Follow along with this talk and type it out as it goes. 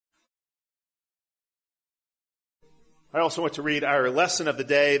I also want to read our lesson of the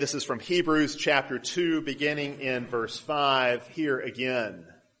day. This is from Hebrews chapter 2, beginning in verse 5. Here again,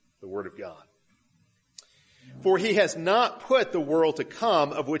 the Word of God. For he has not put the world to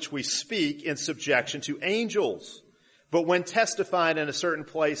come of which we speak in subjection to angels, but when testified in a certain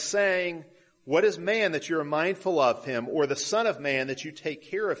place, saying, what is man that you are mindful of him, or the son of man that you take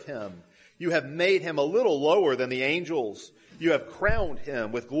care of him? You have made him a little lower than the angels. You have crowned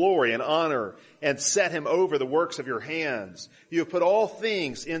him with glory and honor and set him over the works of your hands. You have put all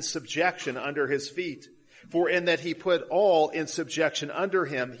things in subjection under his feet. For in that he put all in subjection under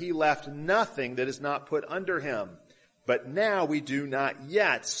him, he left nothing that is not put under him. But now we do not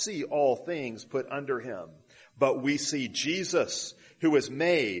yet see all things put under him. But we see Jesus, who was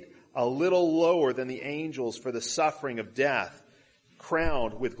made a little lower than the angels for the suffering of death,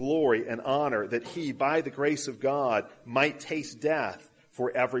 crowned with glory and honor, that he, by the grace of God, might taste death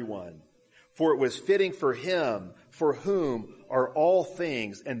for everyone. For it was fitting for him, for whom are all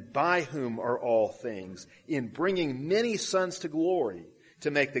things, and by whom are all things, in bringing many sons to glory,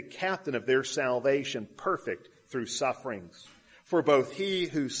 to make the captain of their salvation perfect through sufferings. For both he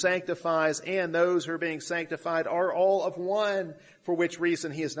who sanctifies and those who are being sanctified are all of one, for which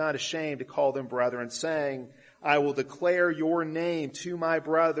reason he is not ashamed to call them brethren, saying, I will declare your name to my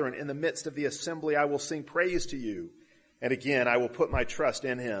brethren. In the midst of the assembly I will sing praise to you. And again, I will put my trust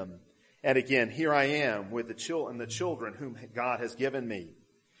in him. And again, here I am with the children whom God has given me.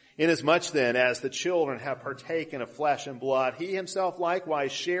 Inasmuch then as the children have partaken of flesh and blood, he himself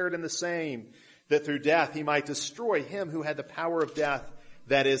likewise shared in the same, that through death he might destroy him who had the power of death,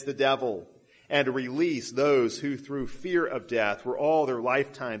 that is the devil, and to release those who through fear of death were all their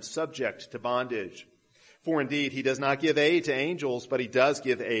lifetime subject to bondage. For indeed, he does not give aid to angels, but he does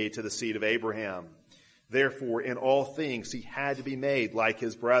give aid to the seed of Abraham. Therefore, in all things he had to be made like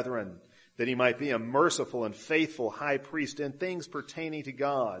his brethren, that he might be a merciful and faithful high priest in things pertaining to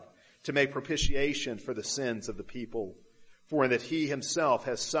God, to make propitiation for the sins of the people. For in that he himself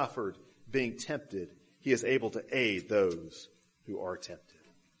has suffered, being tempted, he is able to aid those who are tempted.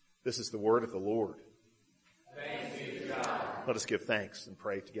 This is the word of the Lord. Thanks be to God. Let us give thanks and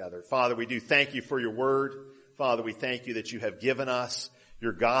pray together. Father, we do thank you for your word. Father, we thank you that you have given us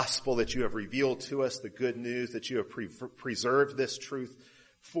your gospel, that you have revealed to us the good news, that you have preserved this truth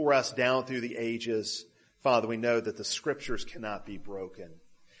for us down through the ages. Father, we know that the scriptures cannot be broken.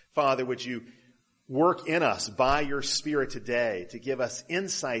 Father, would you work in us by your Spirit today to give us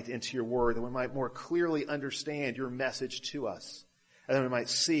insight into your word, that we might more clearly understand your message to us, and that we might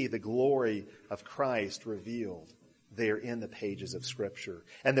see the glory of Christ revealed there in the pages of Scripture,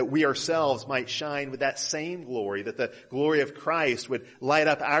 and that we ourselves might shine with that same glory, that the glory of Christ would light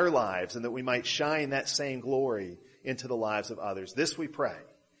up our lives, and that we might shine that same glory into the lives of others. This we pray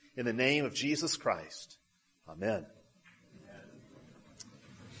in the name of Jesus Christ. Amen.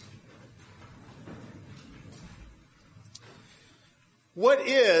 What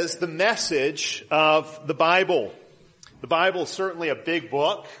is the message of the Bible? The Bible is certainly a big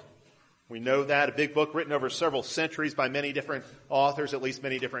book. We know that, a big book written over several centuries by many different authors, at least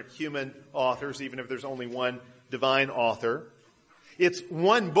many different human authors, even if there's only one divine author. It's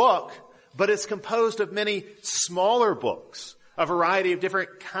one book, but it's composed of many smaller books, a variety of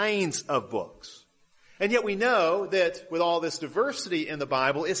different kinds of books. And yet we know that with all this diversity in the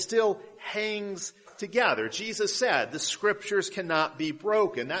Bible, it still hangs together. Jesus said the scriptures cannot be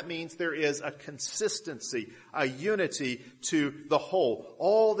broken. That means there is a consistency, a unity to the whole.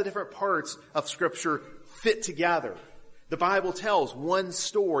 All the different parts of scripture fit together. The Bible tells one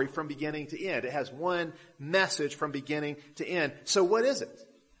story from beginning to end. It has one message from beginning to end. So what is it?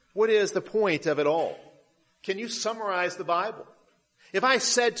 What is the point of it all? Can you summarize the Bible? If I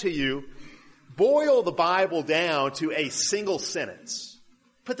said to you, boil the Bible down to a single sentence,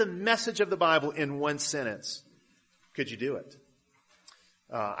 put the message of the Bible in one sentence, could you do it?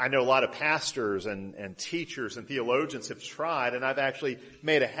 I know a lot of pastors and teachers and theologians have tried, and I've actually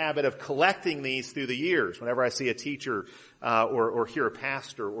made a habit of collecting these through the years. Whenever I see a teacher or hear a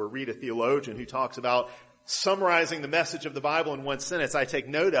pastor or read a theologian who talks about summarizing the message of the Bible in one sentence, I take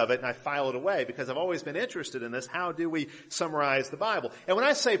note of it and I file it away because I've always been interested in this. How do we summarize the Bible? And when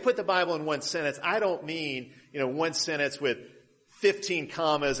I say put the Bible in one sentence, I don't mean, one sentence with 15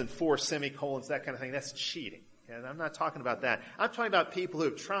 commas and 4 semicolons, that kind of thing. That's cheating. And I'm not talking about that. I'm talking about people who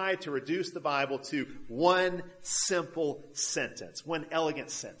have tried to reduce the Bible to one simple sentence, one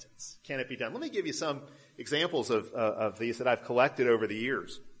elegant sentence. Can it be done? Let me give you some examples of these that I've collected over the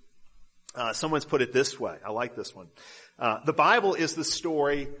years. Someone's put it this way. I like this one. The Bible is the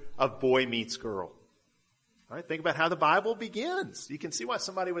story of boy meets girl. All right, think about how the Bible begins. You can see why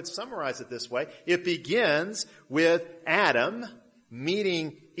somebody would summarize it this way. It begins with Adam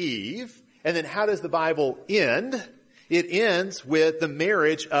meeting Eve. And then how does the Bible end? It ends with the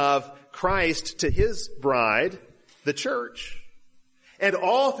marriage of Christ to his bride, the church. And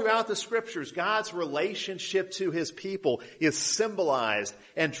all throughout the scriptures, God's relationship to his people is symbolized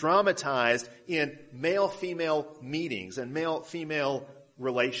and dramatized in male-female meetings and male-female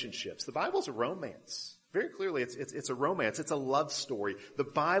relationships. The Bible's a romance. Very clearly, it's a romance. It's a love story. The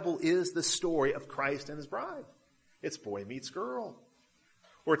Bible is the story of Christ and his bride. It's boy meets girl.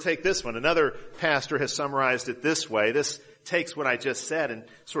 Or take this one. Another pastor has summarized it this way. This takes what I just said and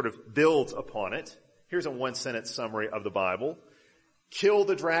sort of builds upon it. Here's a one-sentence summary of the Bible. Kill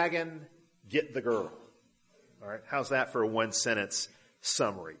the dragon, get the girl. All right. How's that for a one-sentence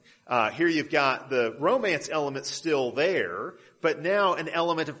summary? Here you've got the romance element still there, but now an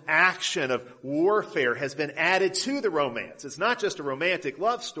element of action, of warfare has been added to the romance. It's not just a romantic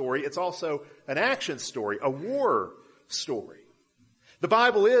love story. It's also an action story, a war story. The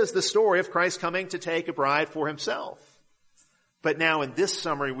Bible is the story of Christ coming to take a bride for himself. But now in this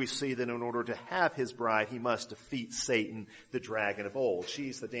summary we see that in order to have his bride, he must defeat Satan, the dragon of old.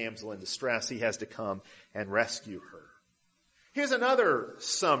 She's the damsel in distress. He has to come and rescue her. Here's another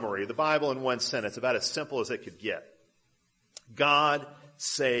summary, the Bible in one sentence, about as simple as it could get. God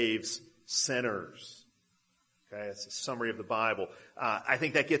saves sinners. Okay, it's a summary of the Bible. I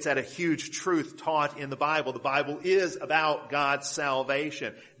think that gets at a huge truth taught in the Bible. The Bible is about God's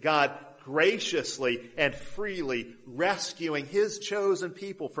salvation. God graciously and freely rescuing his chosen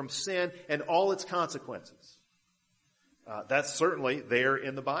people from sin and all its consequences. That's certainly there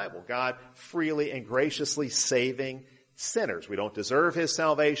in the Bible. God freely and graciously saving sinners. We don't deserve his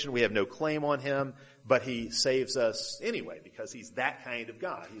salvation. We have no claim on him, but he saves us anyway because he's that kind of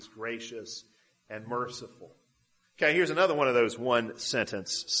God. He's gracious and merciful. Okay, here's another one of those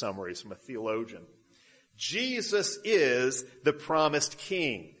one-sentence summaries from a theologian. Jesus is the promised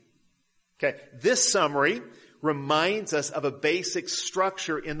king. Okay, this summary reminds us of a basic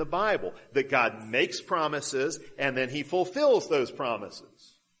structure in the Bible, that God makes promises and then he fulfills those promises.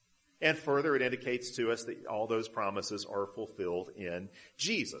 And further, it indicates to us that all those promises are fulfilled in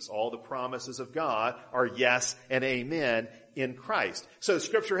Jesus. All the promises of God are yes and amen in Christ. So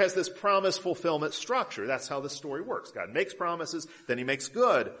Scripture has this promise fulfillment structure. That's how the story works. God makes promises, then he makes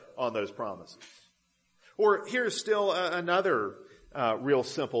good on those promises. Or here's still another real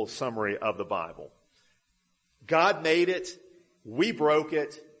simple summary of the Bible. God made it, we broke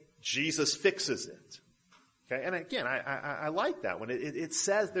it, Jesus fixes it. Okay, and again, I like that one. It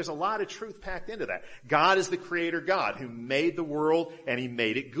says there's a lot of truth packed into that. God is the creator God who made the world and he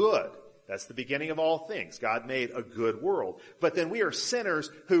made it good. That's the beginning of all things. God made a good world. But then we are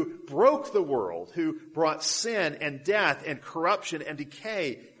sinners who broke the world, who brought sin and death and corruption and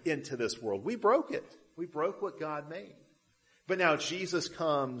decay into this world. We broke it. We broke what God made. But now Jesus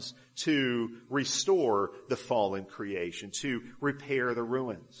comes to restore the fallen creation, to repair the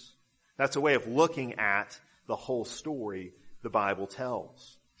ruins. That's a way of looking at the whole story the Bible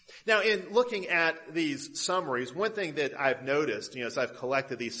tells. Now, in looking at these summaries, one thing that I've noticed, as I've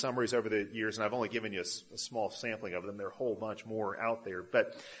collected these summaries over the years, and I've only given you a small sampling of them, there are a whole bunch more out there,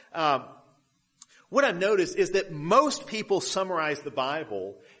 but what I've noticed is that most people summarize the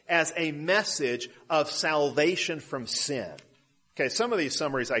Bible as a message of salvation from sin. Okay, some of these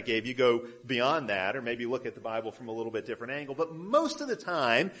summaries I gave you go beyond that, or maybe look at the Bible from a little bit different angle. But most of the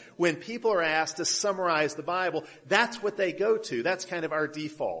time, when people are asked to summarize the Bible, that's what they go to. That's kind of our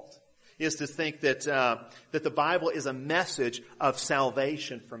default, is to think that the Bible is a message of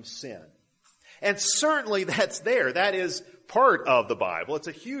salvation from sin. And certainly that's there. That is part of the Bible. It's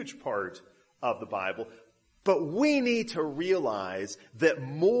a huge part of the Bible. But we need to realize that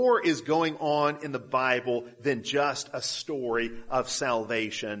more is going on in the Bible than just a story of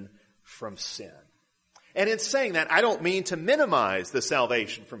salvation from sin. And in saying that, I don't mean to minimize the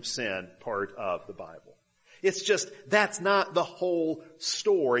salvation from sin part of the Bible. It's just that's not the whole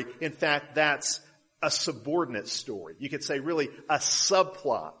story. In fact, that's a subordinate story. You could say really a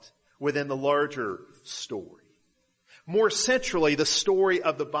subplot within the larger story. More centrally, the story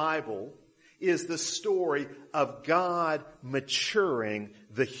of the Bible is the story of God maturing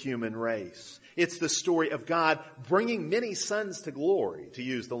the human race. It's the story of God bringing many sons to glory, to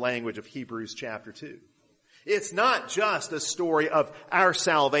use the language of Hebrews chapter 2. It's not just a story of our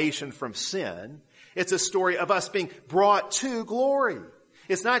salvation from sin. It's a story of us being brought to glory.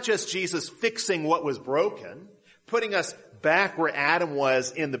 It's not just Jesus fixing what was broken, putting us back where Adam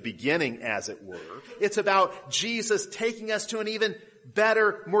was in the beginning, as it were. It's about Jesus taking us to an even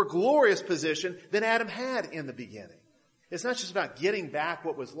better, more glorious position than Adam had in the beginning. It's not just about getting back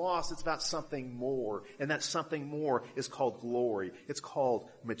what was lost, it's about something more. And that something more is called glory. It's called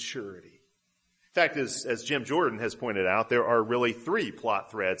maturity. In fact, as Jim Jordan has pointed out, there are really 3 plot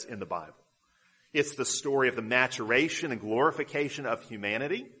threads in the Bible. It's the story of the maturation and glorification of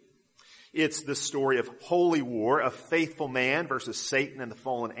humanity. It's the story of holy war, of faithful man versus Satan and the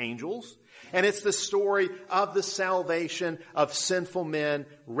fallen angels. And it's the story of the salvation of sinful men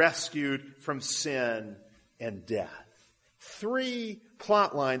rescued from sin and death. 3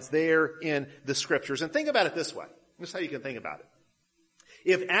 plot lines there in the scriptures. And think about it this way. This is how you can think about it.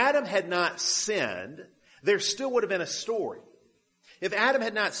 If Adam had not sinned, there still would have been a story. If Adam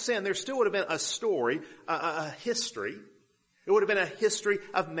had not sinned, there still would have been a story, a history. It would have been a history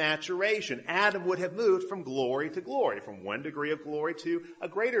of maturation. Adam would have moved from glory to glory, from one degree of glory to a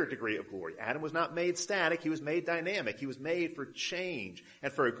greater degree of glory. Adam was not made static. He was made dynamic. He was made for change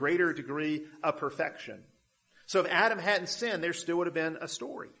and for a greater degree of perfection. So if Adam hadn't sinned, there still would have been a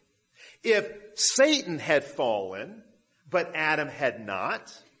story. If Satan had fallen, but Adam had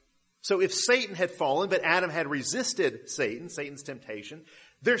not, so if Satan had fallen, but Adam had resisted Satan's temptation,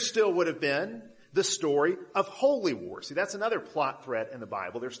 there still would have been the story of holy war. See, that's another plot thread in the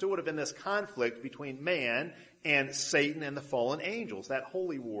Bible. There still would have been this conflict between man and Satan and the fallen angels, that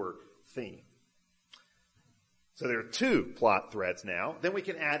holy war theme. So there are 2 plot threads now. Then we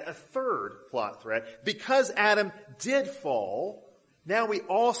can add a 3rd plot thread. Because Adam did fall, now we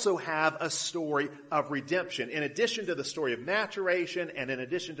also have a story of redemption. In addition to the story of maturation and in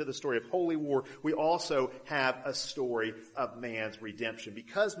addition to the story of holy war, we also have a story of man's redemption.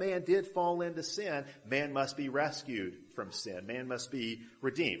 Because man did fall into sin, man must be rescued from sin. Man must be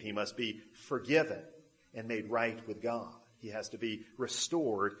redeemed. He must be forgiven and made right with God. He has to be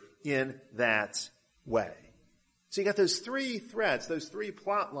restored in that way. So you got those 3 threads, those 3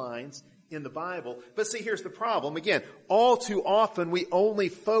 plot lines in the Bible. But see, here's the problem. Again, all too often we only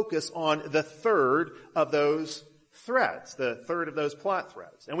focus on the 3rd of those threads, the 3rd of those plot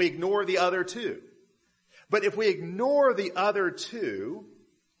threads, and we ignore the other 2. But if we ignore the other 2,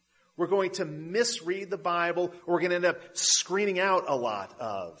 we're going to misread the Bible, or we're going to end up screening out a lot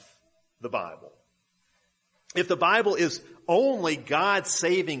of the Bible. If the Bible is only God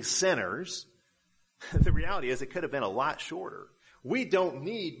saving sinners, the reality is it could have been a lot shorter. We don't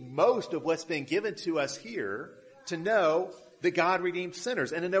need most of what's been given to us here to know that God redeems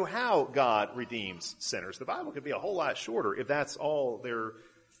sinners and to know how God redeems sinners. The Bible could be a whole lot shorter if that's all there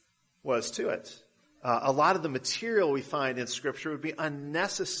was to it. A lot of the material we find in Scripture would be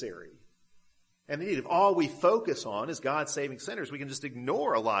unnecessary. And indeed, if all we focus on is God saving sinners, we can just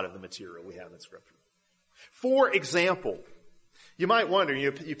ignore a lot of the material we have in Scripture. For example, you might wonder,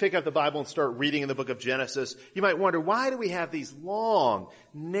 you pick up the Bible and start reading in the book of Genesis, you might wonder, why do we have these long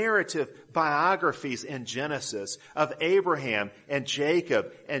narrative biographies in Genesis of Abraham and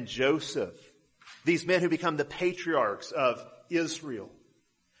Jacob and Joseph, these men who become the patriarchs of Israel?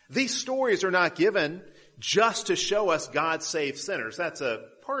 These stories are not given just to show us God saves sinners. That's a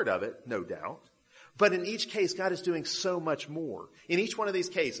part of it, no doubt. But in each case, God is doing so much more. In each one of these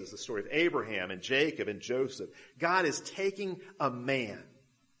cases, the story of Abraham and Jacob and Joseph, God is taking a man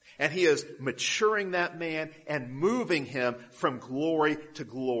and He is maturing that man and moving him from glory to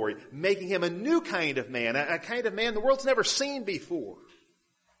glory, making him a new kind of man, a kind of man the world's never seen before.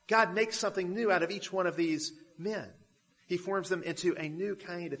 God makes something new out of each one of these men. He forms them into a new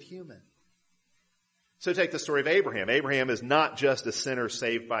kind of human. So take the story of Abraham. Abraham is not just a sinner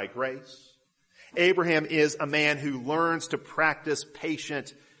saved by grace. Abraham is a man who learns to practice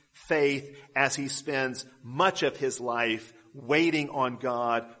patient faith as he spends much of his life waiting on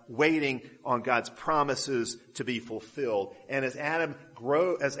God, waiting on God's promises to be fulfilled. And as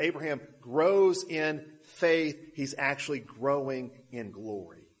Abraham grows in faith, he's actually growing in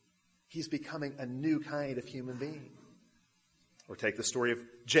glory. He's becoming a new kind of human being. Or take the story of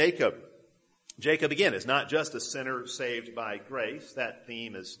Jacob. Jacob, again, is not just a sinner saved by grace. That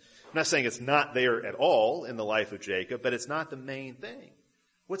theme is, I'm not saying it's not there at all in the life of Jacob, but it's not the main thing.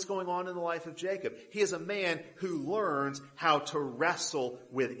 What's going on in the life of Jacob? He is a man who learns how to wrestle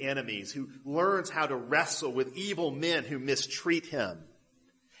with enemies, who learns how to wrestle with evil men who mistreat him.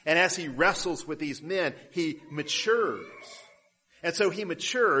 And as he wrestles with these men, he matures. And so he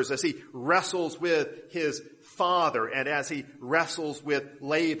matures as he wrestles with his father, and as he wrestles with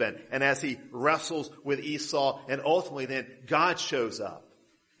Laban, and as he wrestles with Esau, and ultimately then God shows up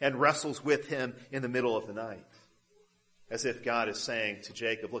and wrestles with him in the middle of the night. As if God is saying to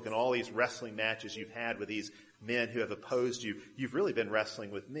Jacob, look, in all these wrestling matches you've had with these men who have opposed you, you've really been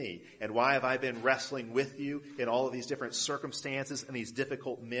wrestling with me. And why have I been wrestling with you in all of these different circumstances and these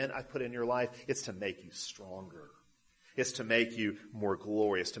difficult men I've put in your life? It's to make you stronger. It's to make you more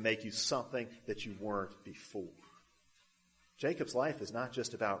glorious, to make you something that you weren't before. Jacob's life is not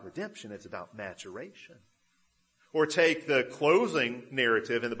just about redemption, it's about maturation. Or take the closing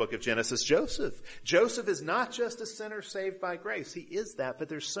narrative in the book of Genesis, Joseph. Joseph is not just a sinner saved by grace. He is that, but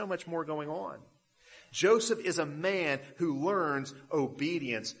there's so much more going on. Joseph is a man who learns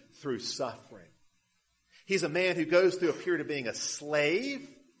obedience through suffering. He's a man who goes through a period of being a slave,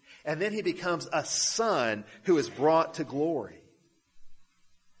 and then he becomes a son who is brought to glory.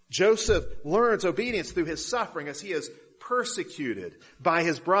 Joseph learns obedience through his suffering as he is persecuted by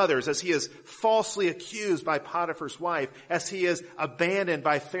his brothers, as he is falsely accused by Potiphar's wife, as he is abandoned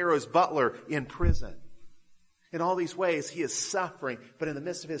by Pharaoh's butler in prison. In all these ways, he is suffering, but in the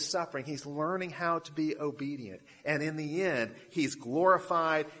midst of his suffering, he's learning how to be obedient. And in the end, he's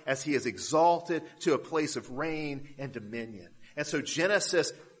glorified as he is exalted to a place of reign and dominion. And so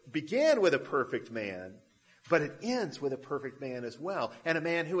Genesis began with a perfect man, but it ends with a perfect man as well. And a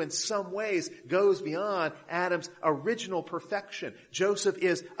man who in some ways goes beyond Adam's original perfection. Joseph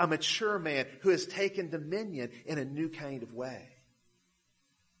is a mature man who has taken dominion in a new kind of way.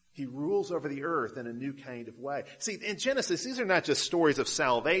 He rules over the earth in a new kind of way. See, in Genesis, these are not just stories of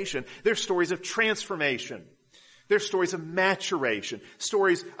salvation. They're stories of transformation. They're stories of maturation,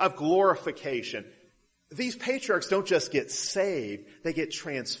 stories of glorification. These patriarchs don't just get saved, they get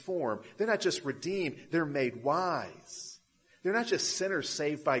transformed. They're not just redeemed, they're made wise. They're not just sinners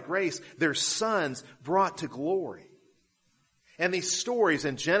saved by grace, they're sons brought to glory. And these stories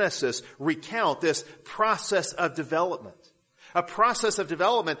in Genesis recount this process of development. A process of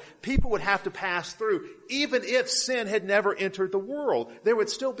development people would have to pass through. Even if sin had never entered the world, there would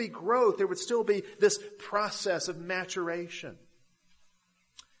still be growth. There would still be this process of maturation.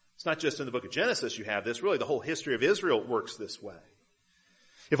 It's not just in the book of Genesis you have this. Really, the whole history of Israel works this way.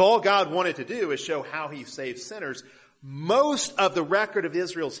 If all God wanted to do is show how he saves sinners, most of the record of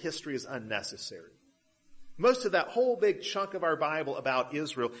Israel's history is unnecessary. Most of that whole big chunk of our Bible about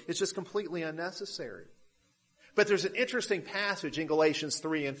Israel is just completely unnecessary. But there's an interesting passage in Galatians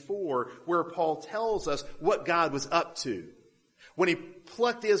 3 and 4 where Paul tells us what God was up to when he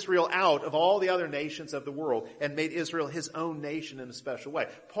plucked Israel out of all the other nations of the world and made Israel his own nation in a special way.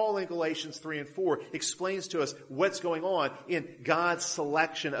 Paul in Galatians 3 and 4 explains to us what's going on in God's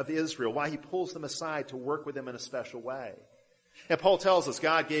selection of Israel, why he pulls them aside to work with them in a special way. And Paul tells us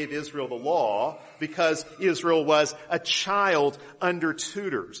God gave Israel the law because Israel was a child under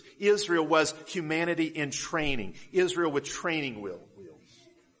tutors. Israel was humanity in training. Israel with training wheels.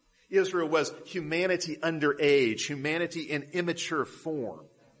 Israel was humanity under age, humanity in immature form.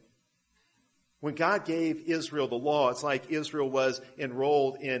 When God gave Israel the law, it's like Israel was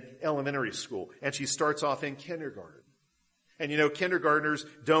enrolled in elementary school, and she starts off in kindergarten. And you know, kindergartners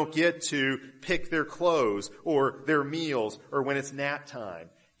don't get to pick their clothes or their meals or when it's nap time.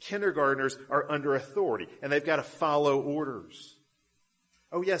 Kindergartners are under authority and they've got to follow orders.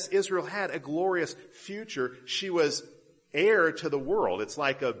 Oh yes, Israel had a glorious future. She was heir to the world. It's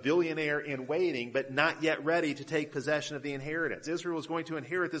like a billionaire in waiting, but not yet ready to take possession of the inheritance. Israel was going to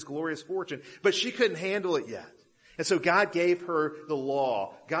inherit this glorious fortune, but she couldn't handle it yet. And so God gave her the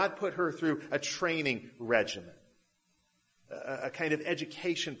law. God put her through a training regimen. A kind of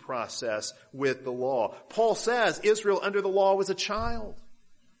education process with the law. Paul says Israel under the law was a child.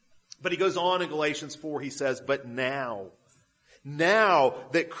 But he goes on in Galatians 4, he says, but now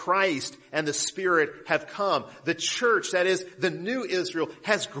that Christ and the Spirit have come, the church, that is the new Israel,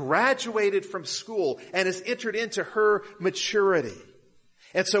 has graduated from school and has entered into her maturity.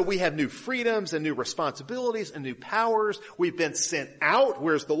 And so we have new freedoms and new responsibilities and new powers. We've been sent out,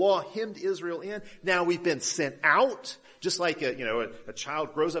 whereas the law hemmed Israel in. Now we've been sent out. Just like a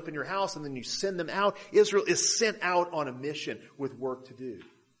child grows up in your house and then you send them out. Israel is sent out on a mission with work to do.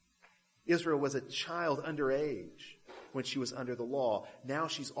 Israel was a child underage when she was under the law. Now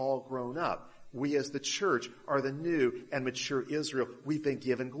she's all grown up. We as the church are the new and mature Israel. We've been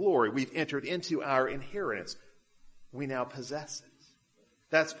given glory. We've entered into our inheritance. We now possess it.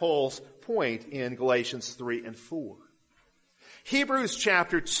 That's Paul's point in Galatians 3 and 4. Hebrews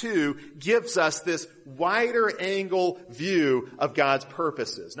chapter 2 gives us this wider angle view of God's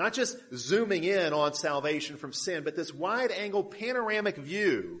purposes. Not just zooming in on salvation from sin, but this wide angle panoramic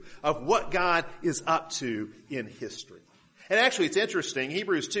view of what God is up to in history. And actually it's interesting,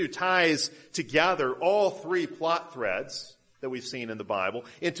 Hebrews 2 ties together all three plot threads that we've seen in the Bible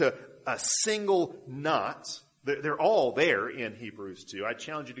into a single knot They're all there in Hebrews 2. I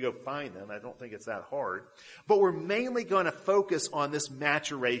challenge you to go find them. I don't think it's that hard. But we're mainly going to focus on this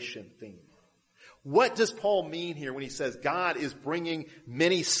maturation theme. What does Paul mean here when he says God is bringing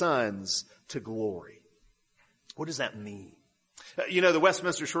many sons to glory? What does that mean? The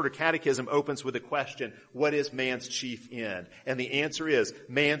Westminster Shorter Catechism opens with the question, what is man's chief end? And the answer is,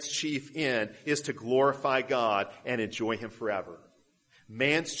 man's chief end is to glorify God and enjoy him forever.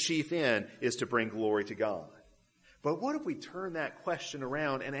 Man's chief end is to bring glory to God. But what if we turn that question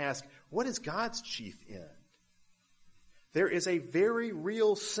around and ask, what is God's chief end? There is a very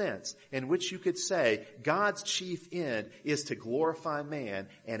real sense in which you could say God's chief end is to glorify man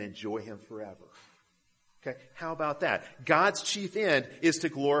and enjoy him forever. Okay, how about that? God's chief end is to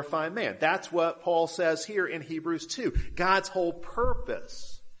glorify man. That's what Paul says here in Hebrews 2. God's whole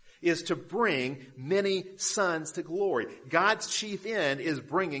purpose is to bring many sons to glory. God's chief end is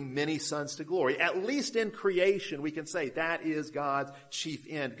bringing many sons to glory. At least in creation, we can say that is God's chief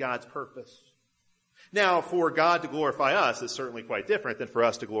end, God's purpose. Now, for God to glorify us is certainly quite different than for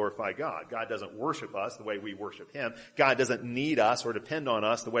us to glorify God. God doesn't worship us the way we worship him. God doesn't need us or depend on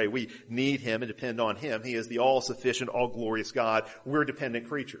us the way we need him and depend on him. He is the all-sufficient, all-glorious God. We're dependent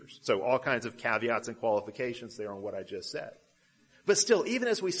creatures. So all kinds of caveats and qualifications there on what I just said. But still, even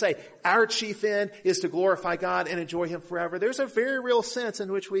as we say our chief end is to glorify God and enjoy him forever, there's a very real sense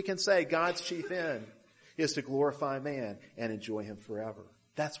in which we can say God's chief end is to glorify man and enjoy him forever.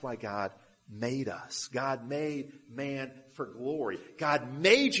 That's why God made us. God made man for glory. God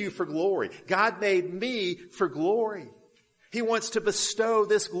made you for glory. God made me for glory. He wants to bestow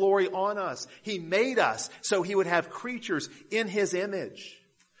this glory on us. He made us so he would have creatures in his image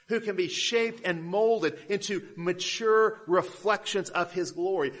who can be shaped and molded into mature reflections of his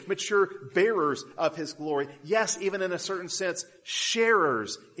glory, mature bearers of his glory. Yes, even in a certain sense,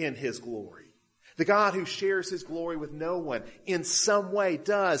 sharers in his glory. The God who shares his glory with no one in some way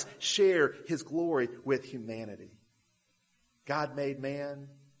does share his glory with humanity. God made man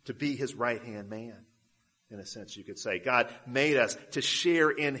to be his right-hand man, in a sense you could say. God made us to share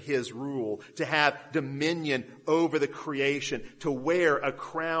in his rule, to have dominion over the creation, to wear a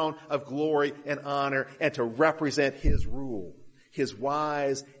crown of glory and honor, and to represent his rule, his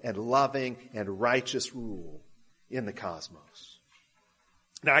wise and loving and righteous rule in the cosmos.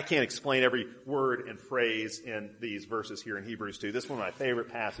 Now, I can't explain every word and phrase in these verses here in Hebrews 2. This is one of my favorite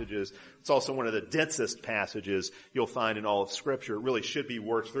passages. It's also one of the densest passages you'll find in all of Scripture. It really should be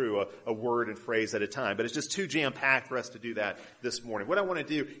worked through a word and phrase at a time. But it's just too jam-packed for us to do that this morning. What I want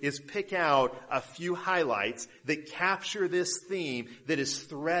to do is pick out a few highlights that capture this theme that is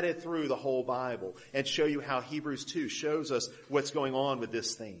threaded through the whole Bible and show you how Hebrews 2 shows us what's going on with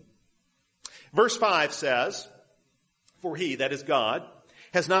this theme. Verse 5 says, "For he," that is God,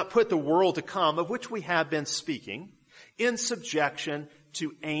 "has not put the world to come, of which we have been speaking, in subjection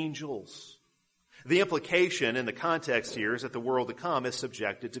to angels." The implication in the context here is that the world to come is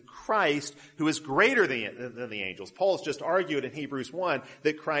subjected to Christ, who is greater than the angels. Paul's just argued in Hebrews 1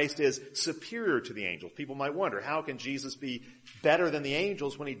 that Christ is superior to the angels. People might wonder, how can Jesus be better than the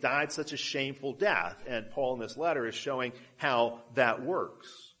angels when he died such a shameful death? And Paul in this letter is showing how that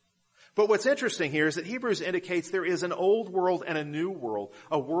works. But what's interesting here is that Hebrews indicates there is an old world and a new world,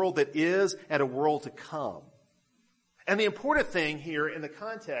 a world that is and a world to come. And the important thing here in the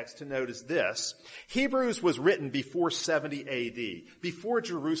context to note is this. Hebrews was written before 70 AD, before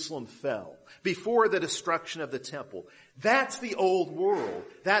Jerusalem fell, before the destruction of the temple. That's the old world,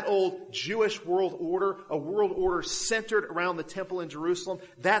 that old Jewish world order, a world order centered around the temple in Jerusalem.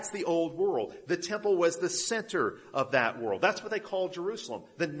 That's the old world. The temple was the center of that world. That's what they call Jerusalem,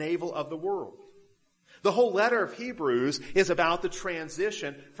 the navel of the world. The whole letter of Hebrews is about the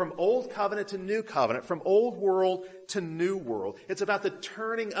transition from old covenant to new covenant, from old world to new world. It's about the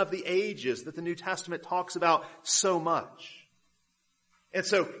turning of the ages that the New Testament talks about so much. And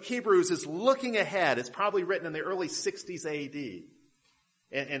so Hebrews is looking ahead. It's probably written in the early 60s AD.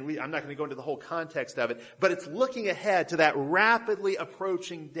 I'm not going to go into the whole context of it, but it's looking ahead to that rapidly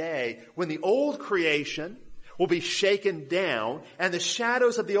approaching day when the old creation will be shaken down and the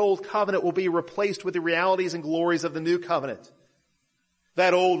shadows of the old covenant will be replaced with the realities and glories of the new covenant.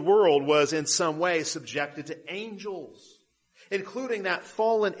 That old world was in some way subjected to angels, including that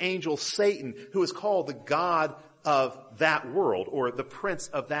fallen angel Satan, who is called the God of that world, or the prince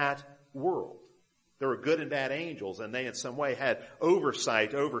of that world. There were good and bad angels, and they in some way had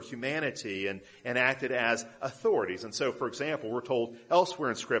oversight over humanity and acted as authorities. And so, for example, we're told elsewhere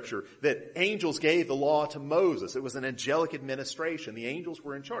in Scripture that angels gave the law to Moses. It was an angelic administration. The angels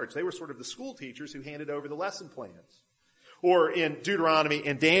were in charge. They were sort of the school teachers who handed over the lesson plans. Or in Deuteronomy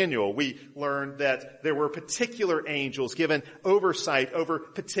and Daniel, we learned that there were particular angels given oversight over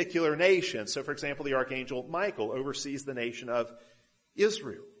particular nations. So, for example, the archangel Michael oversees the nation of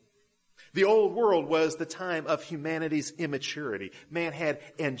Israel. The old world was the time of humanity's immaturity. Man had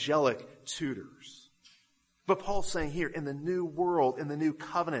angelic tutors. But Paul's saying here, in the new world, in the new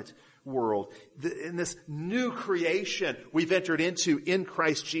covenant world, in this new creation we've entered into in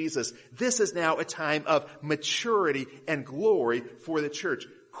Christ Jesus, this is now a time of maturity and glory for the church.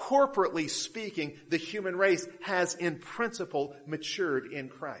 Corporately speaking, the human race has in principle matured in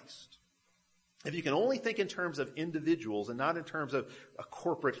Christ. If you can only think in terms of individuals and not in terms of a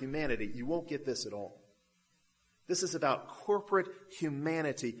corporate humanity, you won't get this at all. This is about corporate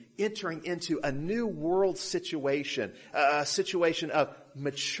humanity entering into a new world situation, a situation of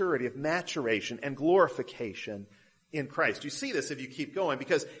maturity, of maturation and glorification in Christ. You see this if you keep going,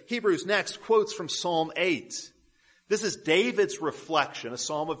 because Hebrews next quotes from Psalm 8. This is David's reflection, a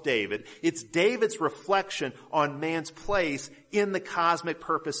psalm of David. It's David's reflection on man's place in the cosmic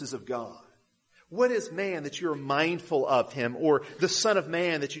purposes of God. What is man that you're mindful of him, or the Son of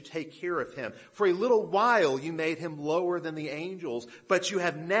Man that you take care of him? For a little while you made him lower than the angels, but you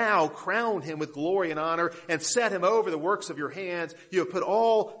have now crowned him with glory and honor and set him over the works of your hands. You have put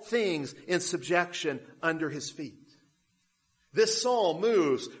all things in subjection under his feet. This psalm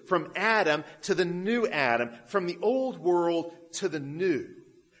moves from Adam to the new Adam, from the old world to the new,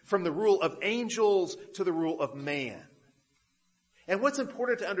 from the rule of angels to the rule of man. And what's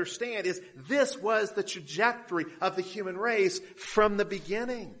important to understand is this was the trajectory of the human race from the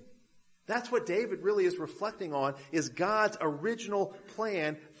beginning. That's what David really is reflecting on, is God's original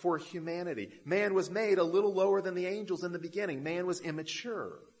plan for humanity. Man was made a little lower than the angels in the beginning. Man was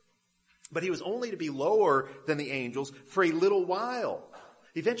immature. But he was only to be lower than the angels for a little while.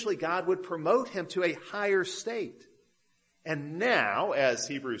 Eventually God would promote him to a higher state. And now, as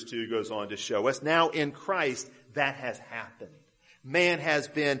Hebrews 2 goes on to show us, now in Christ that has happened. Man has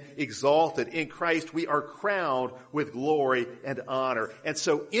been exalted. In Christ, we are crowned with glory and honor. And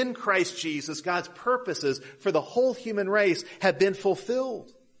so in Christ Jesus, God's purposes for the whole human race have been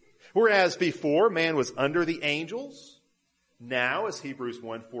fulfilled. Whereas before, man was under the angels. Now, as Hebrews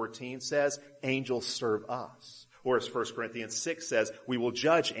 1:14 says, angels serve us. Or as 1 Corinthians 6 says, we will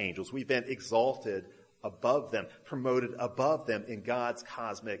judge angels. We've been exalted above them, promoted above them in God's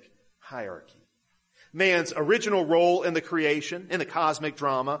cosmic hierarchy. Man's original role in the creation, in the cosmic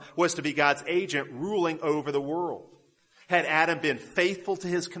drama, was to be God's agent ruling over the world. Had Adam been faithful to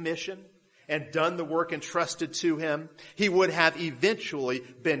his commission and done the work entrusted to him, he would have eventually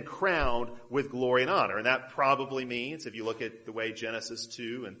been crowned with glory and honor. And that probably means, if you look at the way Genesis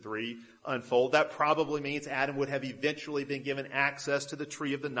 2 and 3 unfold, that probably means Adam would have eventually been given access to the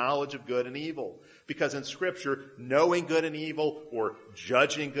tree of the knowledge of good and evil. Because in Scripture, knowing good and evil, or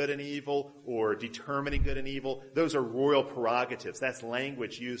judging good and evil, or determining good and evil, those are royal prerogatives. That's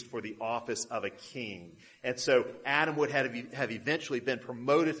language used for the office of a king. And so Adam would have eventually been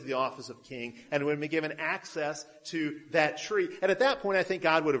promoted to the office of king and would have been given access to that tree. And at that point, I think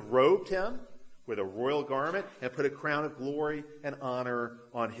God would have robed him with a royal garment and put a crown of glory and honor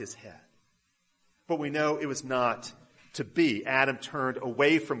on his head. But we know it was not to be. Adam turned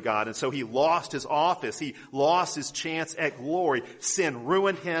away from God, and so he lost his office. He lost his chance at glory. Sin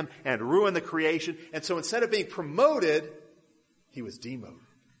ruined him and ruined the creation. And so instead of being promoted, he was demoted.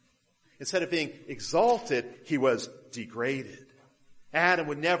 Instead of being exalted, he was degraded. Adam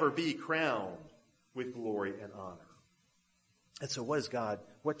would never be crowned with glory and honor. And so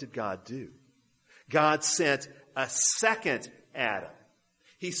what did God do? God sent a second Adam.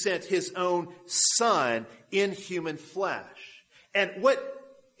 He sent his own Son in human flesh. And what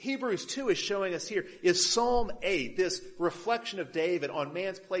Hebrews 2 is showing us here is Psalm 8, this reflection of David on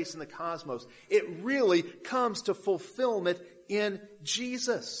man's place in the cosmos. It really comes to fulfillment in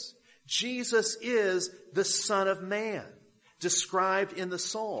Jesus. Jesus is the Son of Man, described in the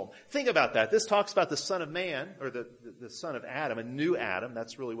Psalm. Think about that. This talks about the Son of Man, or the Son of Adam, a new Adam.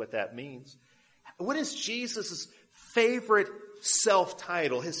 That's really what that means. What is Jesus' favorite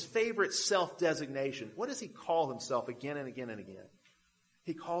self-title, his favorite self-designation? What does he call himself again and again and again?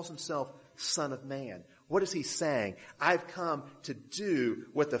 He calls himself Son of Man. What is he saying? I've come to do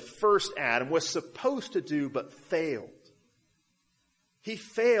what the first Adam was supposed to do but failed. He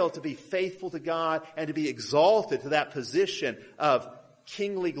failed to be faithful to God and to be exalted to that position of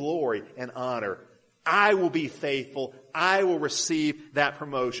kingly glory and honor. I will be faithful. I will receive that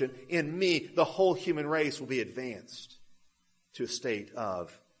promotion. In me, the whole human race will be advanced to a state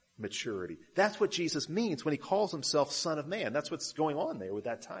of maturity. That's what Jesus means when he calls himself Son of Man. That's what's going on there with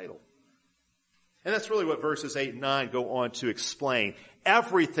that title. And that's really what verses 8 and 9 go on to explain.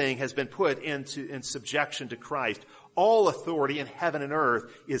 Everything has been put in subjection to Christ. All authority in heaven and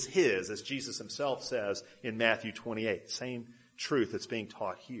earth is his, as Jesus himself says in Matthew 28. Same truth that's being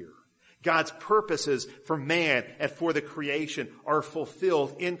taught here. God's purposes for man and for the creation are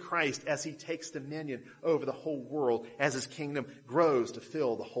fulfilled in Christ as he takes dominion over the whole world, as his kingdom grows to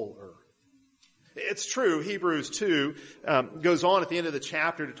fill the whole earth. It's true, Hebrews 2 goes on at the end of the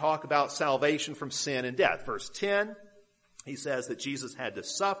chapter to talk about salvation from sin and death. Verse 10, he says that Jesus had to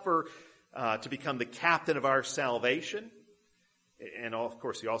suffer to become the captain of our salvation. And of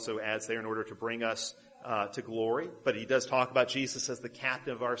course, he also adds there in order to bring us to glory. But he does talk about Jesus as the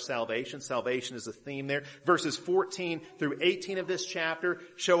captain of our salvation. Salvation is a theme there. Verses 14 through 18 of this chapter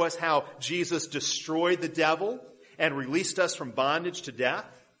show us how Jesus destroyed the devil and released us from bondage to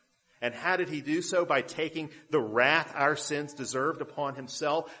death. And how did he do so? By taking the wrath our sins deserved upon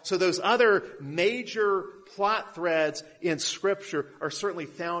himself. So those other major plot threads in Scripture are certainly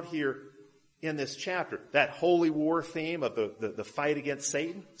found here in this chapter. That holy war theme of the fight against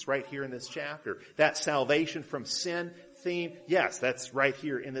Satan, it's right here in this chapter. That salvation from sin theme, yes, that's right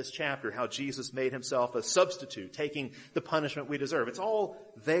here in this chapter. How Jesus made himself a substitute, taking the punishment we deserve. It's all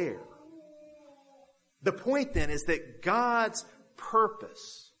there. The point then is that God's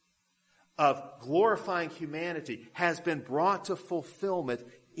purpose of glorifying humanity has been brought to fulfillment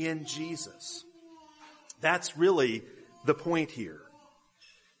in Jesus. That's really the point here.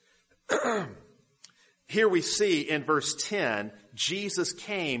 Here we see in verse 10, Jesus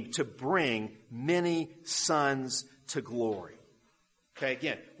came to bring many sons to glory. Okay,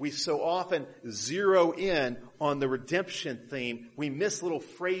 again, we so often zero in on the redemption theme. We miss little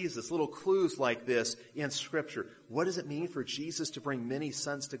phrases, little clues like this in Scripture. What does it mean for Jesus to bring many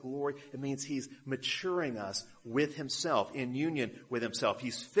sons to glory? It means he's maturing us with himself, in union with himself.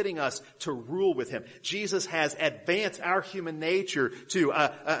 He's fitting us to rule with him. Jesus has advanced our human nature to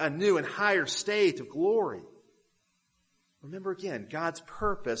a new and higher state of glory. Remember again, God's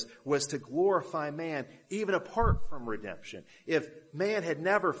purpose was to glorify man even apart from redemption. If man had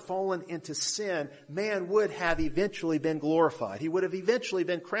never fallen into sin, man would have eventually been glorified. He would have eventually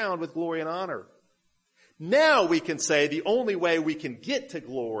been crowned with glory and honor. Now we can say the only way we can get to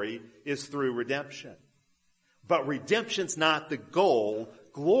glory is through redemption. But redemption's not the goal.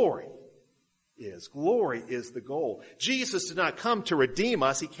 Glory is. Glory is the goal. Jesus did not come to redeem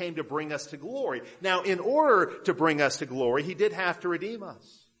us. He came to bring us to glory. Now, in order to bring us to glory, he did have to redeem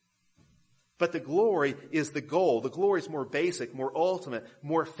us. But the glory is the goal. The glory is more basic, more ultimate,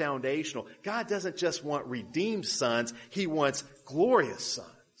 more foundational. God doesn't just want redeemed sons. He wants glorious sons.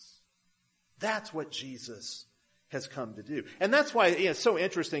 That's what Jesus has come to do. And that's why it's so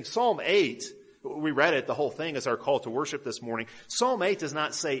interesting. Psalm 8, we read it, the whole thing is our call to worship this morning. Psalm 8 does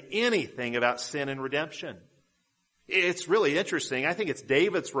not say anything about sin and redemption. It's really interesting. I think it's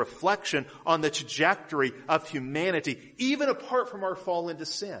David's reflection on the trajectory of humanity, even apart from our fall into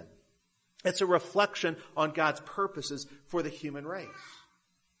sin. It's a reflection on God's purposes for the human race.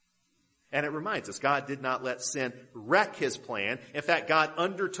 And it reminds us, God did not let sin wreck his plan. In fact, God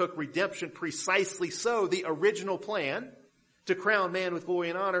undertook redemption precisely so the original plan to crown man with glory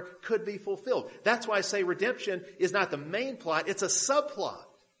and honor could be fulfilled. That's why I say redemption is not the main plot, it's a subplot.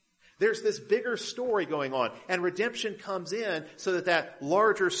 There's this bigger story going on, and redemption comes in so that that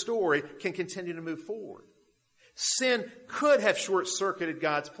larger story can continue to move forward. Sin could have short-circuited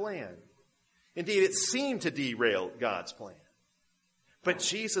God's plan. Indeed, it seemed to derail God's plan. But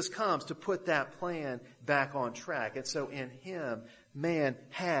Jesus comes to put that plan back on track. And so in him, man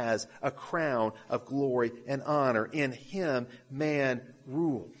has a crown of glory and honor. In him, man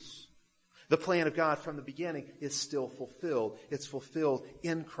rules. The plan of God from the beginning is still fulfilled. It's fulfilled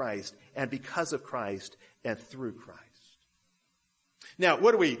in Christ and because of Christ and through Christ. Now,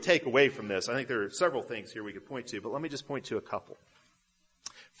 what do we take away from this? I think there are several things here we could point to, but let me just point to a couple.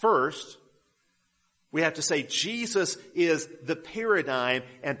 First, we have to say Jesus is the paradigm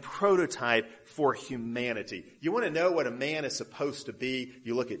and prototype for humanity. You want to know what a man is supposed to be?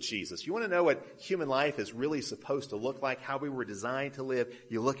 You look at Jesus. You want to know what human life is really supposed to look like, how we were designed to live?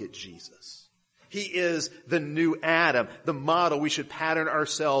 You look at Jesus. He is the new Adam, the model we should pattern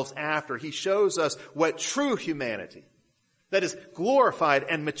ourselves after. He shows us what true humanity, that is glorified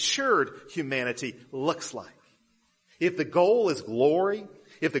and matured humanity, looks like. If the goal is glory,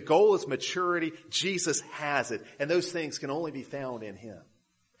 if the goal is maturity, Jesus has it. And those things can only be found in him.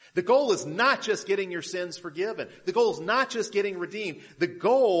 The goal is not just getting your sins forgiven. The goal is not just getting redeemed. The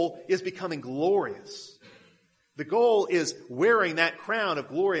goal is becoming glorious. The goal is wearing that crown of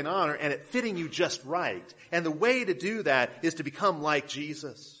glory and honor and it fitting you just right. And the way to do that is to become like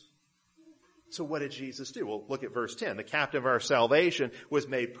Jesus. So what did Jesus do? Well, look at verse 10. The captain of our salvation was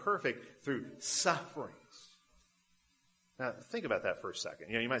made perfect through sufferings. Now, think about that for a second.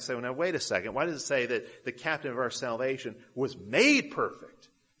 You might say, well, now wait a second. Why does it say that the captain of our salvation was made perfect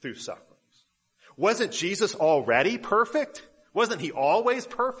through sufferings? Wasn't Jesus already perfect? Wasn't he always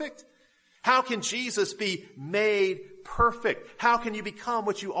perfect? How can Jesus be made perfect? How can you become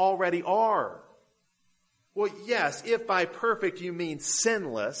what you already are? Well, yes, if by perfect you mean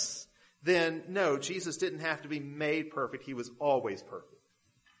sinless, then no, Jesus didn't have to be made perfect. He was always perfect.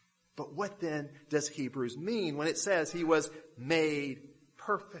 But what then does Hebrews mean when it says he was made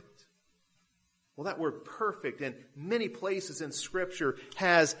perfect? Well, that word perfect in many places in Scripture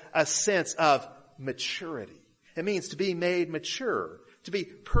has a sense of maturity. It means to be made mature. To be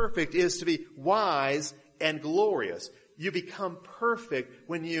perfect is to be wise and glorious. You become perfect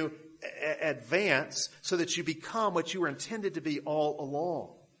when you advance so that you become what you were intended to be all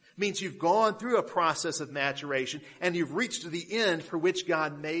along. It means you've gone through a process of maturation and you've reached the end for which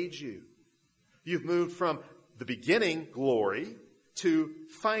God made you. You've moved from the beginning glory to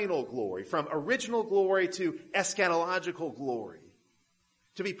final glory, from original glory to eschatological glory.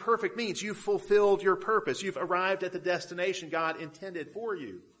 To be perfect means you've fulfilled your purpose. You've arrived at the destination God intended for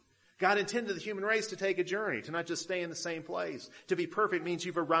you. God intended the human race to take a journey, to not just stay in the same place. To be perfect means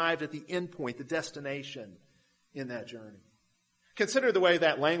you've arrived at the end point, the destination in that journey. Consider the way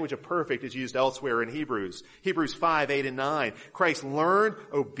that language of perfect is used elsewhere in Hebrews. Hebrews 5, 8, and 9. Christ learned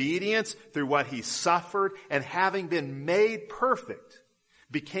obedience through what he suffered, and having been made perfect,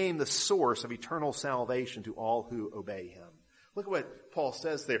 became the source of eternal salvation to all who obey him. Look at what Paul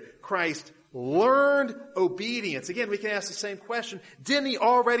says there. Christ learned obedience. Again, we can ask the same question. Didn't he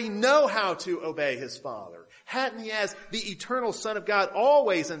already know how to obey his Father? Hadn't he, as the eternal Son of God,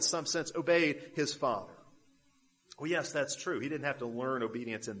 always in some sense obeyed his Father? Well, yes, that's true. He didn't have to learn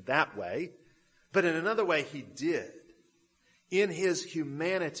obedience in that way. But in another way, he did. In his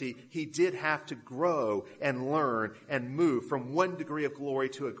humanity, he did have to grow and learn and move from one degree of glory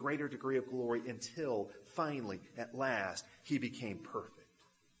to a greater degree of glory until finally, at last, he became perfect.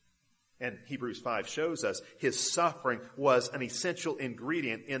 And Hebrews 5 shows us his suffering was an essential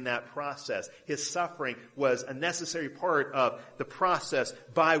ingredient in that process. His suffering was a necessary part of the process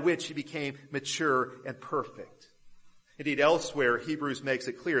by which he became mature and perfect. Indeed, elsewhere, Hebrews makes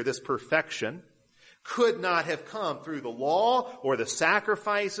it clear this perfection could not have come through the law or the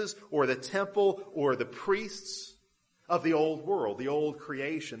sacrifices or the temple or the priests of the old world, the old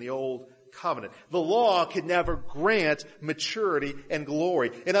creation, the old covenant. The law could never grant maturity and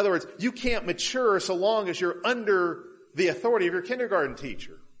glory. In other words, you can't mature so long as you're under the authority of your kindergarten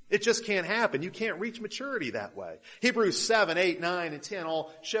teacher. It just can't happen. You can't reach maturity that way. Hebrews 7, 8, 9, and 10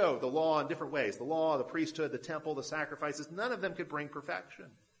 all show the law in different ways. The law, the priesthood, the temple, the sacrifices, none of them could bring perfection.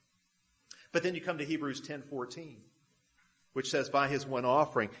 But then you come to Hebrews 10:14, which says, by his one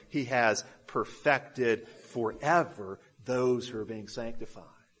offering, he has perfected forever those who are being sanctified.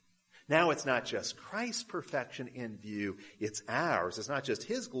 Now it's not just Christ's perfection in view, it's ours. It's not just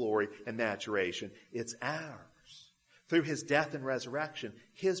his glory and maturation, it's ours. Through his death and resurrection,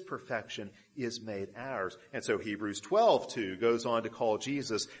 his perfection is made ours. And so Hebrews 12:2 goes on to call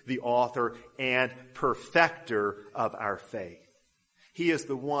Jesus the author and perfecter of our faith. He is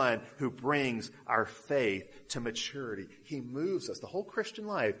the one who brings our faith to maturity. He moves us. The whole Christian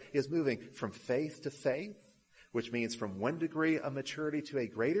life is moving from faith to faith, which means from one degree of maturity to a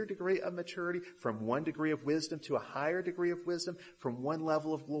greater degree of maturity, from one degree of wisdom to a higher degree of wisdom, from one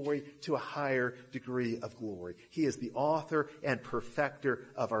level of glory to a higher degree of glory. He is the author and perfecter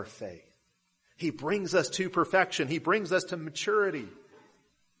of our faith. He brings us to perfection. He brings us to maturity.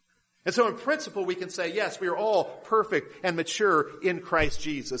 And so in principle, we can say, yes, we are all perfect and mature in Christ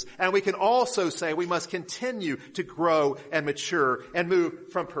Jesus. And we can also say we must continue to grow and mature and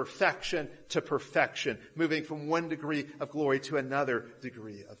move from perfection to perfection, moving from one degree of glory to another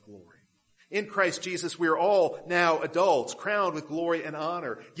degree of glory. In Christ Jesus, we are all now adults, crowned with glory and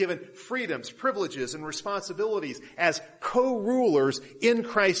honor, given freedoms, privileges, and responsibilities as co-rulers in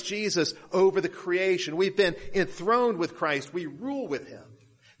Christ Jesus over the creation. We've been enthroned with Christ. We rule with him.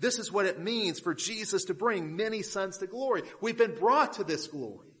 This is what it means for Jesus to bring many sons to glory. We've been brought to this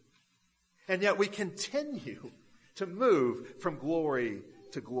glory. And yet we continue to move from glory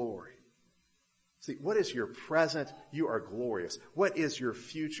to glory. See, what is your present? You are glorious. What is your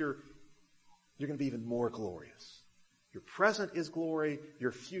future? You're going to be even more glorious. Your present is glory.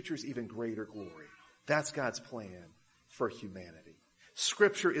 Your future is even greater glory. That's God's plan for humanity.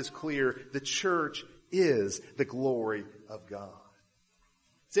 Scripture is clear. The church is the glory of God.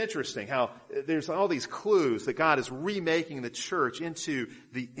 It's interesting how there's all these clues that God is remaking the church into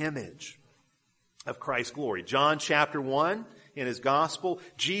the image of Christ's glory. John chapter 1, in his gospel,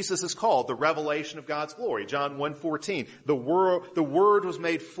 Jesus is called the revelation of God's glory. John 1:14, the Word was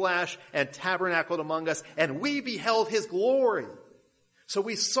made flesh and tabernacled among us, and we beheld his glory. So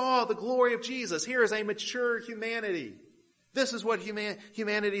we saw the glory of Jesus. Here is a mature humanity. This is what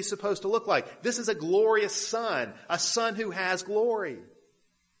humanity is supposed to look like. This is a glorious son, a son who has glory.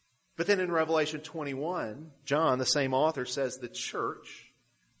 But then in Revelation 21, John, the same author, says the church,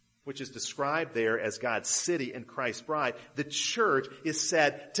 which is described there as God's city and Christ's bride, the church is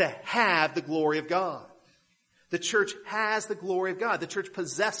said to have the glory of God. The church has the glory of God. The church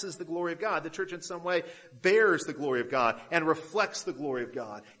possesses the glory of God. The church in some way bears the glory of God and reflects the glory of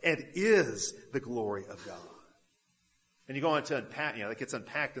God and is the glory of God. And you go on to unpack, that gets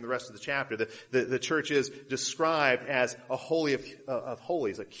unpacked in the rest of the chapter. The church is described as a holy of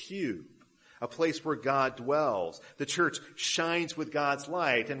holies, a cube, a place where God dwells. The church shines with God's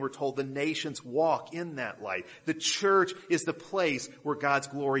light, and we're told the nations walk in that light. The church is the place where God's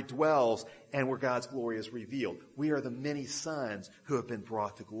glory dwells and where God's glory is revealed. We are the many sons who have been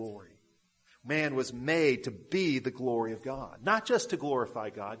brought to glory. Man was made to be the glory of God. Not just to glorify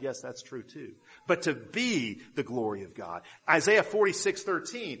God. Yes, that's true too. But to be the glory of God. Isaiah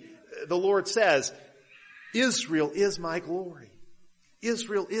 46:13, the Lord says, Israel is my glory.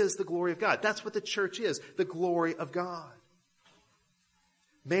 Israel is the glory of God. That's what the church is, the glory of God.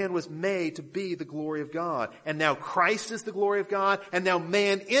 Man was made to be the glory of God. And now Christ is the glory of God. And now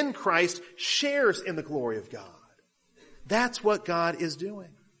man in Christ shares in the glory of God. That's what God is doing.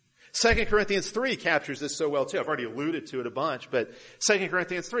 2 Corinthians 3 captures this so well too. I've already alluded to it a bunch, but 2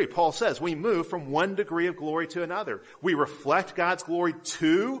 Corinthians 3, Paul says, we move from one degree of glory to another. We reflect God's glory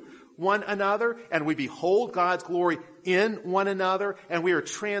to one another, and we behold God's glory in one another, and we are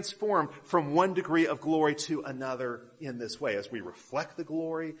transformed from one degree of glory to another in this way. As we reflect the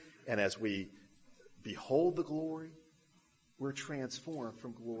glory and as we behold the glory, we're transformed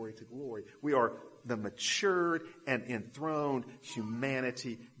from glory to glory. We are the matured and enthroned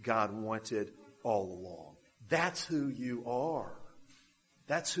humanity God wanted all along. That's who you are.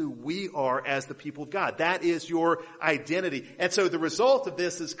 That's who we are as the people of God. That is your identity. And so the result of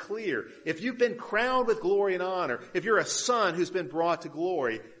this is clear. If you've been crowned with glory and honor, if you're a son who's been brought to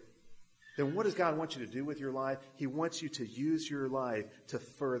glory, then what does God want you to do with your life? He wants you to use your life to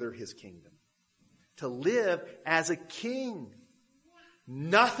further his kingdom. To live as a king.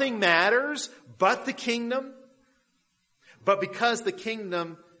 Nothing matters but the kingdom. But because of the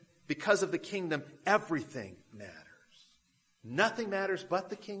kingdom, everything matters. Nothing matters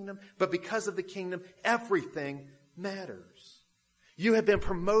but the kingdom, but because of the kingdom, everything matters. You have been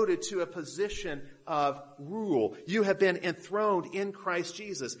promoted to a position of rule. You have been enthroned in Christ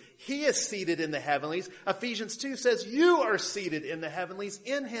Jesus. He is seated in the heavenlies. Ephesians 2 says you are seated in the heavenlies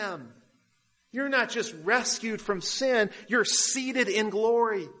in him. You're not just rescued from sin. You're seated in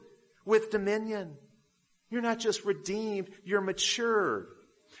glory with dominion. You're not just redeemed. You're matured.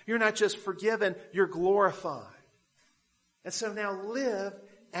 You're not just forgiven. You're glorified. And so now live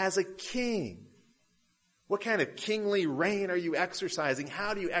as a king. What kind of kingly reign are you exercising?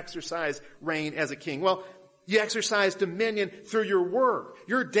 How do you exercise reign as a king? Well, you exercise dominion through your work.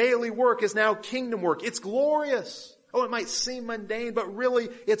 Your daily work is now kingdom work. It's glorious. Oh, it might seem mundane, but really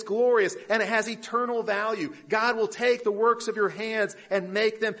it's glorious and it has eternal value. God will take the works of your hands and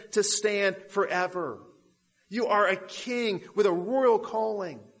make them to stand forever. You are a king with a royal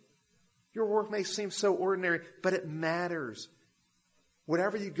calling. Your work may seem so ordinary, but it matters.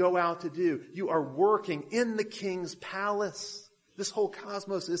 Whatever you go out to do, you are working in the king's palace. This whole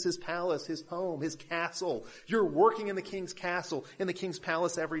cosmos is his palace, his home, his castle. You're working in the king's castle, in the king's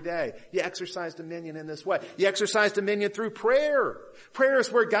palace every day. You exercise dominion in this way. You exercise dominion through prayer. Prayer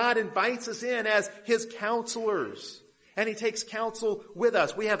is where God invites us in as his counselors. And he takes counsel with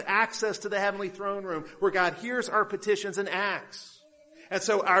us. We have access to the heavenly throne room where God hears our petitions and acts. And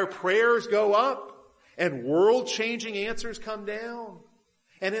so our prayers go up and world-changing answers come down.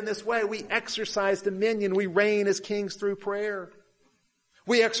 And in this way, we exercise dominion. We reign as kings through prayer.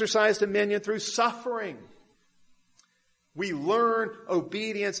 We exercise dominion through suffering. We learn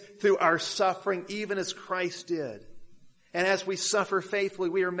obedience through our suffering, even as Christ did. And as we suffer faithfully,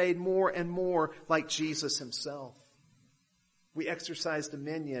 we are made more and more like Jesus himself. We exercise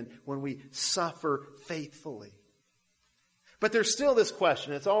dominion when we suffer faithfully. But there's still this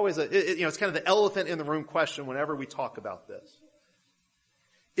question. It's always it's kind of the elephant in the room question whenever we talk about this.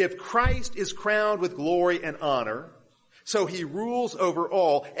 If Christ is crowned with glory and honor, so he rules over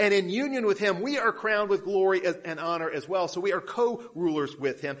all, and in union with him, we are crowned with glory and honor as well, so we are co-rulers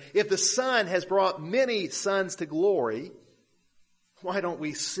with him. If the Son has brought many sons to glory, Why don't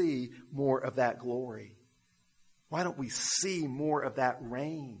we see more of that glory? Why don't we see more of that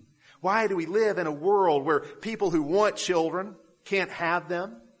reign? Why do we live in a world where people who want children can't have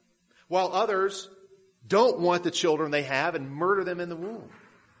them, while others don't want the children they have and murder them in the womb?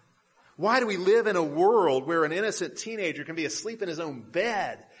 Why do we live in a world where an innocent teenager can be asleep in his own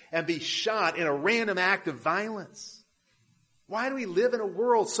bed and be shot in a random act of violence? Why do we live in a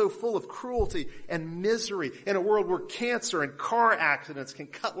world so full of cruelty and misery, in a world where cancer and car accidents can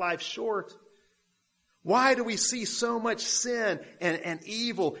cut life short? Why do we see so much sin and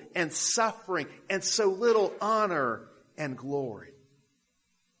evil and suffering and so little honor and glory?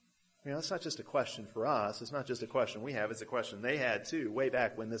 That's not just a question for us. It's not just a question we have. It's a question they had too, way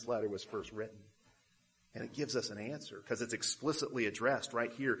back when this letter was first written. And it gives us an answer because it's explicitly addressed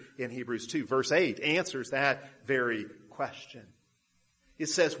right here in Hebrews 2. Verse 8 answers that very question. It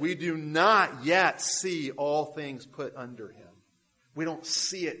says, we do not yet see all things put under him. We don't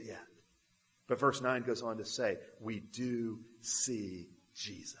see it yet. But verse 9 goes on to say, we do see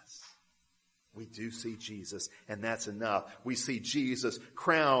Jesus. We do see Jesus, and that's enough. We see Jesus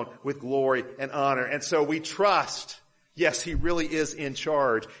crowned with glory and honor. And so we trust, yes, he really is in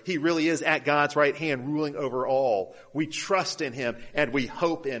charge. He really is at God's right hand, ruling over all. We trust in him, and we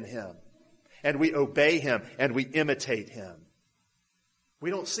hope in him. And we obey him, and we imitate him. We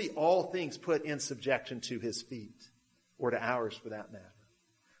don't see all things put in subjection to his feet, or to ours for that matter.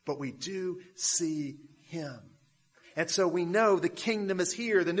 But we do see him. And so we know the kingdom is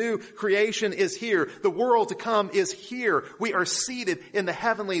here. The new creation is here. The world to come is here. We are seated in the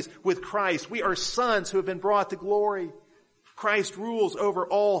heavenlies with Christ. We are sons who have been brought to glory. Christ rules over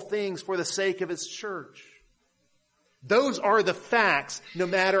all things for the sake of his church. Those are the facts, no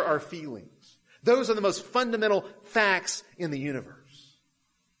matter our feelings. Those are the most fundamental facts in the universe.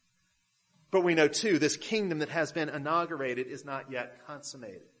 But we know too, this kingdom that has been inaugurated is not yet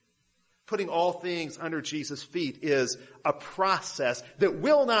consummated. Putting all things under Jesus' feet is a process that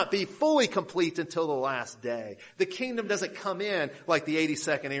will not be fully complete until the last day. The kingdom doesn't come in like the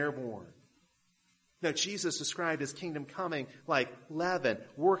 82nd Airborne. No, Jesus described his kingdom coming like leaven,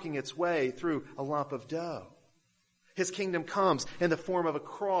 working its way through a lump of dough. His kingdom comes in the form of a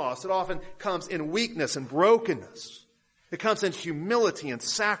cross. It often comes in weakness and brokenness. It comes in humility and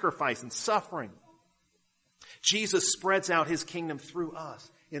sacrifice and suffering. Jesus spreads out his kingdom through us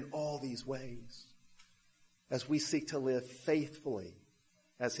in all these ways as we seek to live faithfully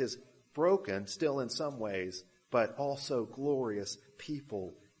as his broken, still in some ways, but also glorious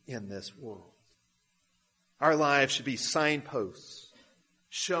people in this world. Our lives should be signposts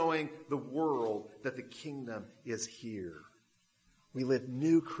showing the world that the kingdom is here. We live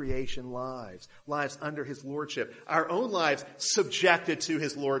new creation lives, lives under his lordship. Our own lives subjected to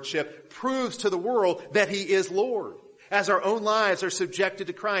his lordship proves to the world that he is Lord. As our own lives are subjected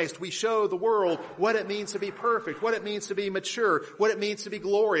to Christ, we show the world what it means to be perfect, what it means to be mature, what it means to be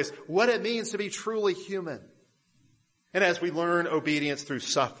glorious, what it means to be truly human. And as we learn obedience through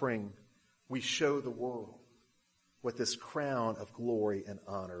suffering, we show the world what this crown of glory and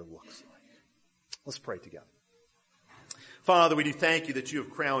honor looks like. Let's pray together. Father, we do thank you that you have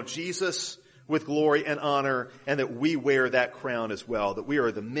crowned Jesus with glory and honor, and that we wear that crown as well, that we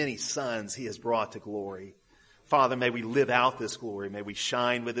are the many sons he has brought to glory. Father, may we live out this glory. May we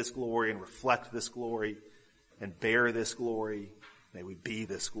shine with this glory and reflect this glory and bear this glory. May we be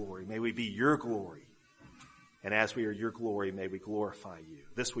this glory. May we be your glory. And as we are your glory, may we glorify you.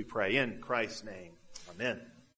 This we pray in Christ's name. Amen.